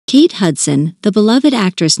Kate Hudson, the beloved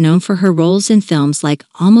actress known for her roles in films like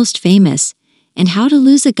Almost Famous and How to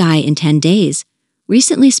Lose a Guy in 10 Days,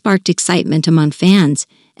 recently sparked excitement among fans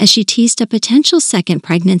as she teased a potential second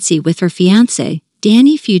pregnancy with her fiancé,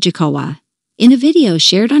 Danny Fujikawa. In a video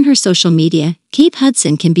shared on her social media, Kate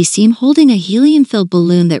Hudson can be seen holding a helium-filled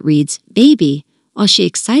balloon that reads, "Baby," while she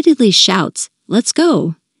excitedly shouts, "Let's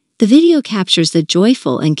go." The video captures the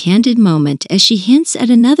joyful and candid moment as she hints at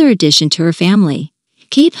another addition to her family.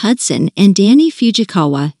 Kate Hudson and Danny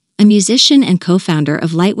Fujikawa, a musician and co-founder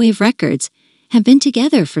of Lightwave Records, have been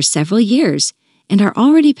together for several years and are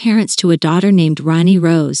already parents to a daughter named Ronnie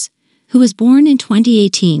Rose, who was born in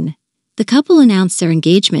 2018. The couple announced their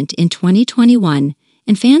engagement in 2021,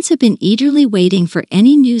 and fans have been eagerly waiting for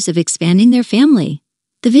any news of expanding their family.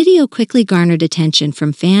 The video quickly garnered attention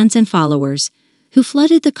from fans and followers, who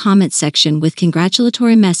flooded the comment section with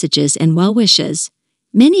congratulatory messages and well wishes.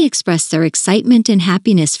 Many expressed their excitement and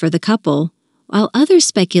happiness for the couple, while others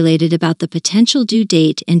speculated about the potential due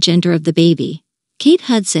date and gender of the baby. Kate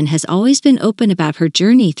Hudson has always been open about her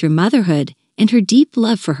journey through motherhood and her deep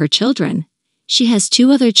love for her children. She has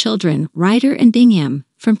 2 other children, Ryder and Bingham,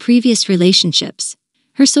 from previous relationships.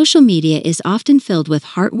 Her social media is often filled with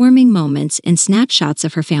heartwarming moments and snapshots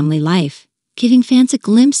of her family life, giving fans a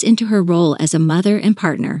glimpse into her role as a mother and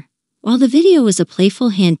partner. While the video was a playful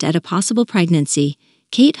hint at a possible pregnancy,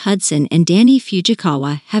 Kate Hudson and Danny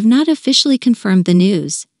Fujikawa have not officially confirmed the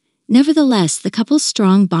news. Nevertheless, the couple's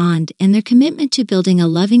strong bond and their commitment to building a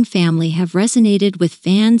loving family have resonated with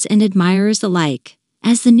fans and admirers alike.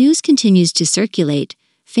 As the news continues to circulate,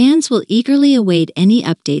 fans will eagerly await any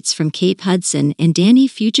updates from Kate Hudson and Danny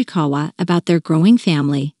Fujikawa about their growing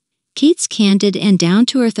family. Kate's candid and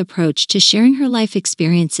down-to-earth approach to sharing her life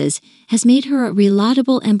experiences has made her a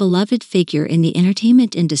relatable and beloved figure in the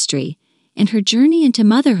entertainment industry, and her journey into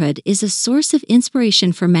motherhood is a source of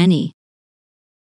inspiration for many.